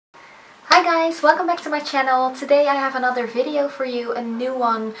Hi guys, welcome back to my channel. Today I have another video for you, a new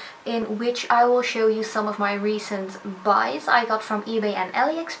one in which I will show you some of my recent buys I got from eBay and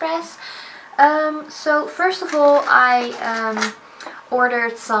Aliexpress. So first of all, I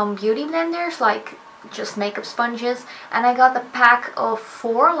ordered some beauty blenders, like just makeup sponges, and I got a pack of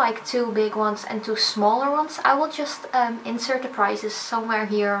 4, like 2 big ones and 2 smaller ones. I will just insert the prices somewhere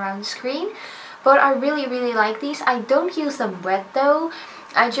here around the screen. But I really like these. I don't use them wet though.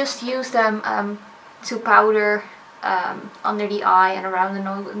 I just use them to powder under the eye and around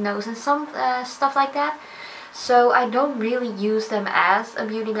the nose and some stuff like that. So I don't really use them as a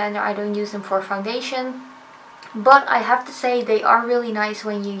beauty blender. I don't use them for foundation. But I have to say they are really nice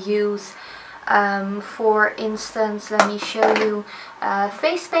when you use, for instance, let me show you,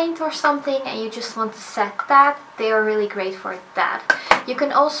 face paint or something, and you just want to set that. They are really great for that. You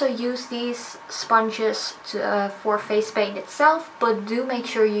can also use these sponges for face paint itself, but do make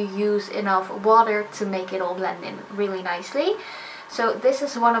sure you use enough water to make it all blend in really nicely. So this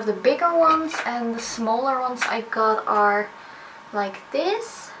is one of the bigger ones, and the smaller ones I got are like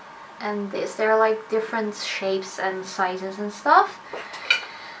this and this. They're like different shapes and sizes and stuff.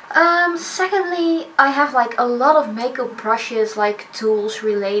 Secondly, I have like a lot of makeup brushes, like tools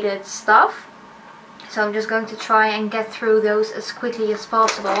related stuff. So I'm just going to try and get through those as quickly as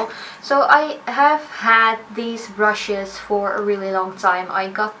possible. So I have had these brushes for a really long time. I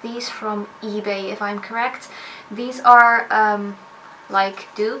got these from eBay if I'm correct. These are like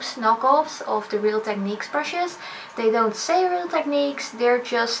dupes, knockoffs of the Real Techniques brushes. They don't say Real Techniques, they're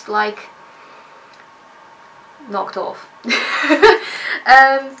just like knocked off.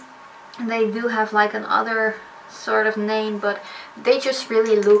 They do have like another sort of name, but they just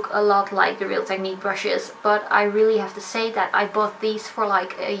really look a lot like the Real Technique brushes. But I really have to say that I bought these for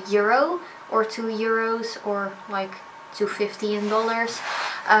like €1 or €2 or like $2.50 in dollars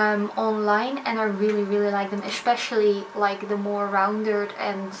online, and I really like them, especially like the more rounded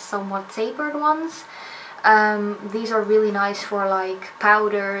and somewhat tapered ones. These are really nice for like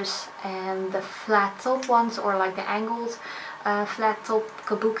powders, and the flat top ones, or like the angled flat top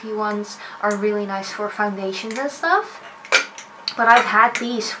kabuki ones, are really nice for foundations and stuff. But I've had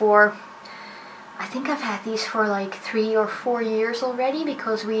these for, I think I've had these for like 3 or 4 years already,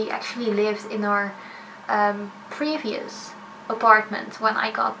 because we actually lived in our previous apartment when I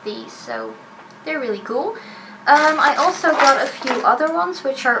got these, so they're really cool. I also got a few other ones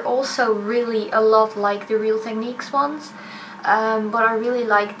which are also really a lot like the Real Techniques ones, but I really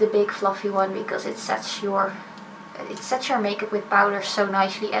like the big fluffy one because it sets your makeup with powder so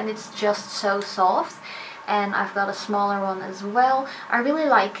nicely, and it's just so soft. And I've got a smaller one as well. I really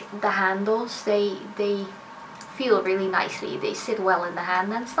like the handles. They feel really nicely. They sit well in the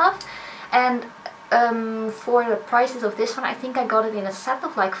hand and stuff. And for the prices of this one, I think I got it in a set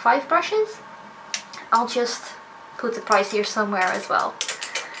of like 5 brushes. I'll just put the price here somewhere as well.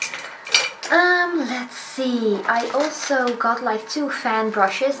 Let's see. I also got like 2 fan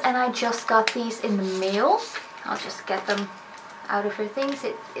brushes, and I just got these in the mail. I'll just get them out of your things.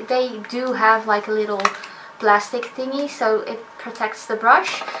 They do have like a little plastic thingy, so it protects the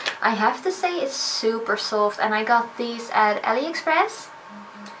brush. I have to say it's super soft, and I got these at Aliexpress.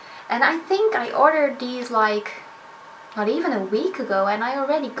 And I think I ordered these like not even a week ago, and I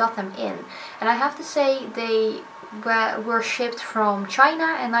already got them in. And I have to say they were shipped from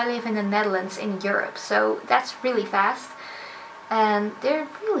China, and I live in the Netherlands in Europe, so that's really fast. And they're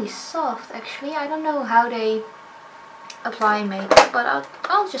really soft actually. I don't know how they apply makeup, but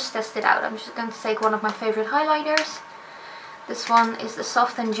I'll just test it out. I'm just going to take one of my favorite highlighters. This one is the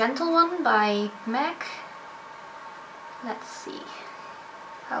Soft and Gentle one by MAC. Let's see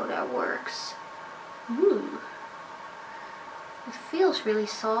how that works. Ooh. It feels really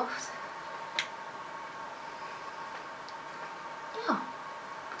soft. Yeah.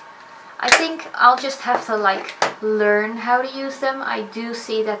 I think I'll just have to like learn how to use them. I do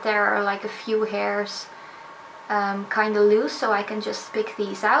see that there are like a few hairs kind of loose, so I can just pick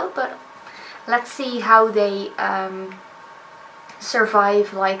these out. But let's see how they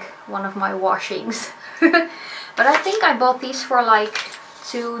survive like one of my washings. But I think I bought these for like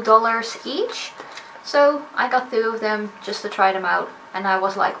 $2 each. So I got 2 of them just to try them out, and I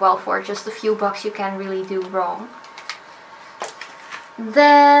was like, well, for just a few bucks you can't really do wrong.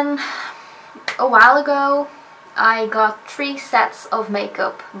 Then a while ago I got 3 sets of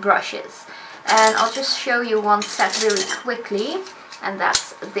makeup brushes, and I'll just show you one set really quickly, and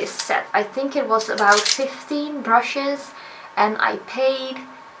that's this set. I think it was about 15 brushes, and I paid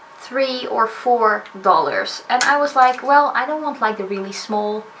 $3 or $4. And I was like, well, I don't want like the really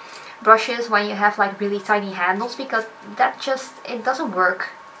small brushes when you have like really tiny handles, because that just, it doesn't work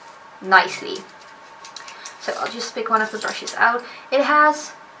nicely. So I'll just pick one of the brushes out. It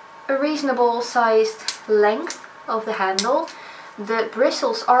has a reasonable sized length of the handle. The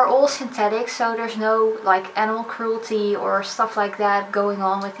bristles are all synthetic, so there's no like animal cruelty or stuff like that going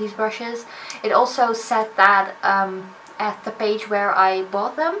on with these brushes. It also said that at the page where I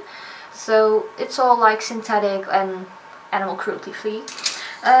bought them, so it's all like synthetic and animal cruelty free.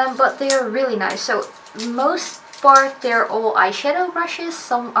 But they're really nice. So most part they're all eyeshadow brushes.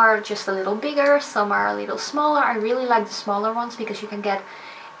 Some are just a little bigger, some are a little smaller. I really like the smaller ones because you can get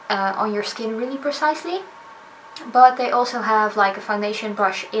on your skin really precisely. But they also have like a foundation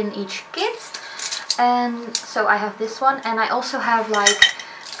brush in each kit, and so I have this one, and I also have like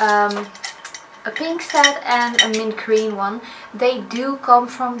a pink set and a mint green one. They do come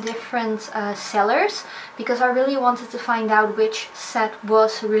from different sellers because I really wanted to find out which set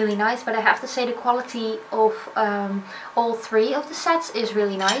was really nice, but I have to say the quality of all three of the sets is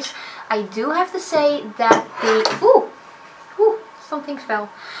really nice. I do have to say that the something fell.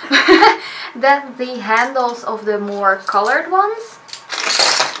 That the handles of the more colored ones,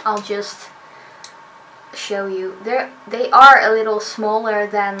 I'll just show you. They are a little smaller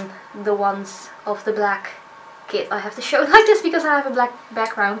than the ones of the black kit. I have to show it like this because I have a black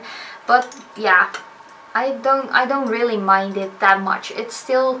background. But yeah, I don't really mind it that much. It's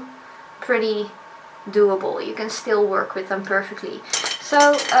still pretty doable. You can still work with them perfectly.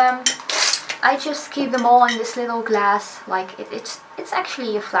 So I just keep them all in this little glass, like it's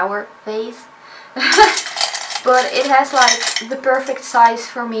actually a flower vase. But it has like the perfect size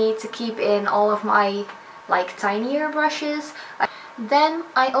for me to keep in all of my like tinier brushes. Then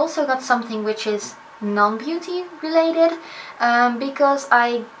I also got something which is non-beauty related, because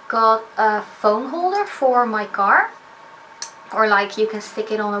I got a phone holder for my car. Or like you can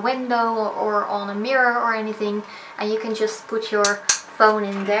stick it on a window or on a mirror or anything, and you can just put your phone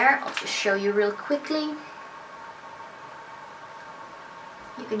in there. I'll just show you real quickly.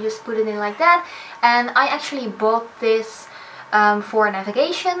 You can just put it in like that, and I actually bought this for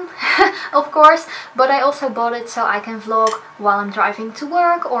navigation, of course, but I also bought it so I can vlog while I'm driving to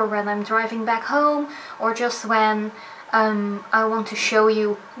work, or when I'm driving back home, or just when I want to show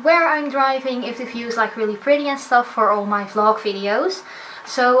you where I'm driving, if the view is like really pretty and stuff, for all my vlog videos.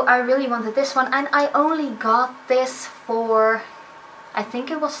 So I really wanted this one, and I only got this for, I think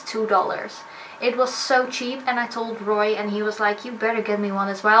it was $2. It was so cheap, and I told Roy, and he was like, you better get me one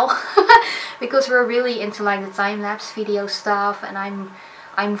as well. Because we're really into like the time-lapse video stuff, and I'm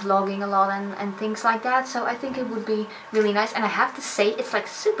vlogging a lot and things like that, so I think it would be really nice. And I have to say, it's like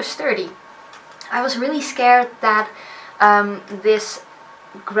super sturdy. I was really scared that this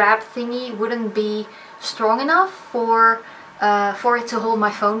grab thingy wouldn't be strong enough for it to hold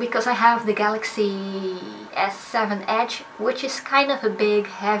my phone, because I have the Galaxy S7 Edge, which is kind of a big,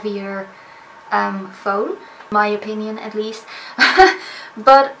 heavier phone, in my opinion at least.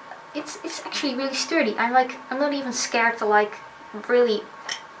 But it's actually really sturdy. I'm not even scared to like really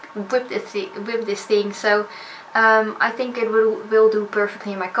whip this thing. So I think it will do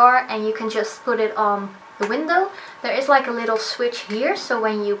perfectly in my car, and you can just put it on the window. There is like a little switch here, so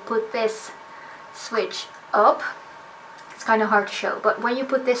when you put this switch up, it's kind of hard to show, but when you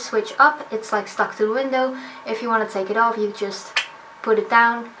put this switch up, it's like stuck to the window. If you want to take it off, you just put it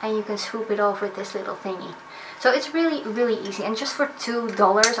down and you can swoop it off with this little thingy. So it's really, really easy, and just for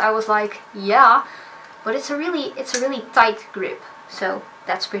 $2 I was like, yeah, but it's a really tight grip, so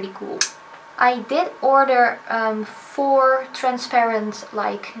that's pretty cool. I did order 4 transparent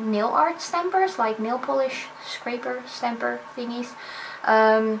like nail art stampers, like nail polish scraper stamper thingies.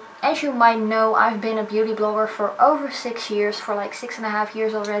 As you might know, I've been a beauty blogger for over 6 years, for like 6.5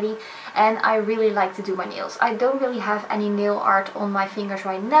 years already, and I really like to do my nails. I don't really have any nail art on my fingers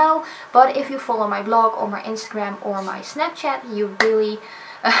right now, but if you follow my blog or my Instagram or my Snapchat, you really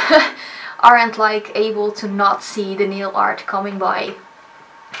aren't like able to not see the nail art coming by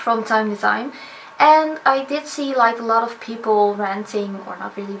from time to time. And I did see like a lot of people ranting, or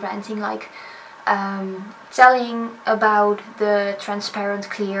not really ranting, like telling about the transparent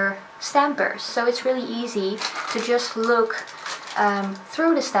clear stampers. So it's really easy to just look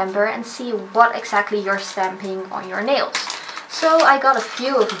through the stamper and see what exactly you're stamping on your nails. So I got a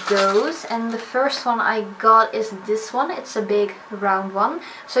few of those, and the first one I got is this one. It's a big round one,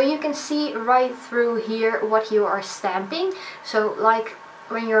 so you can see right through here what you are stamping. So like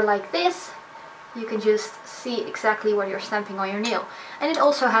when you're like this, you can just see exactly what you're stamping on your nail. And it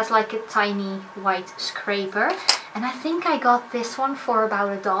also has like a tiny white scraper, and I think I got this one for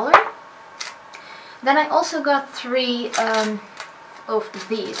about $1. Then I also got 3 of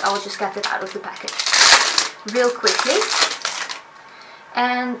these. I'll just get it out of the package real quickly.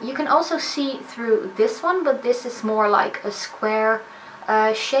 And you can also see through this one, but this is more like a square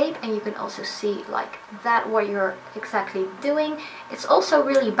shape, and you can also see like that what you're exactly doing. It's also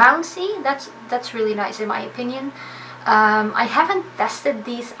really bouncy. That's really nice in my opinion. I haven't tested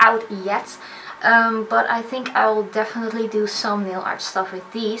these out yet, but I think I will definitely do some nail art stuff with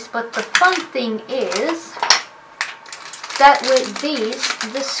these. But the fun thing is that with these,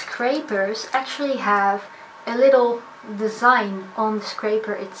 the scrapers actually have a little design on the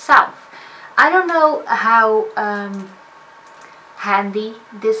scraper itself. I don't know how handy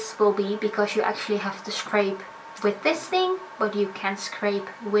this will be, because you actually have to scrape with this thing, but you can't scrape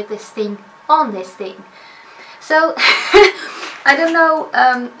with this thing on this thing. So I don't know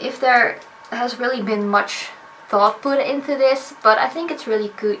if there has really been much thought put into this, but I think it's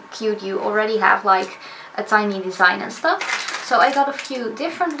really cute. You already have like a tiny design and stuff. So I got a few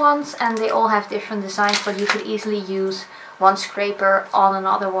different ones, and they all have different designs, but you could easily use one scraper on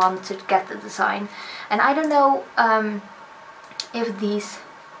another one to get the design. And I don't know if these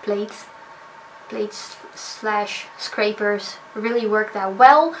plates slash scrapers really work that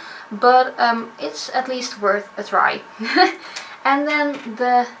well, but it's at least worth a try. And then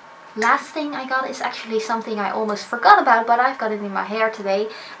the last thing I got is actually something I almost forgot about, but I've got it in my hair today,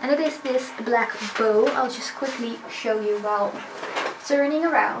 and it is this black bow. I'll just quickly show you while turning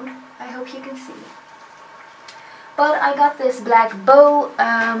around. I hope you can see. But I got this black bow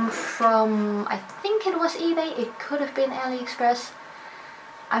from, I think it was eBay. It could have been Aliexpress.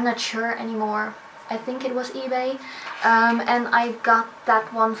 I'm not sure anymore. I think it was eBay. And I got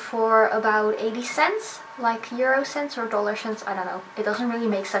that one for about 80 cents. Like euro cents or dollar cents. I don't know. It doesn't really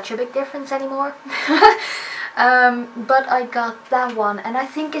make such a big difference anymore. But I got that one, and I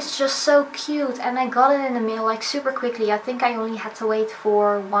think it's just so cute. And I got it in the mail like super quickly. I think I only had to wait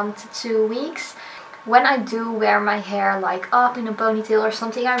for 1 to 2 weeks. When I do wear my hair like up in a ponytail or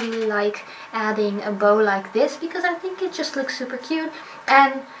something, I really like adding a bow like this, because I think it just looks super cute.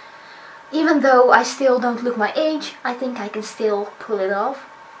 And even though I still don't look my age, I think I can still pull it off.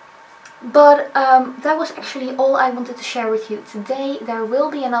 But that was actually all I wanted to share with you today. There will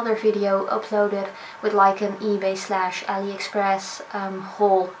be another video uploaded with like an eBay slash Aliexpress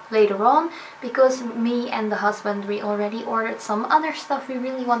haul later on, because me and the husband, we already ordered some other stuff we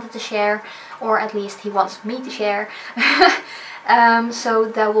really wanted to share, or at least he wants me to share. So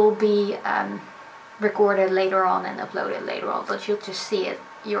that will be recorded later on and uploaded later on, but you'll just see it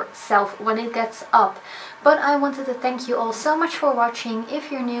yourself when it gets up. But I wanted to thank you all so much for watching.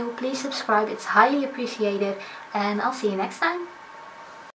 If you're new, please subscribe, it's highly appreciated, and I'll see you next time.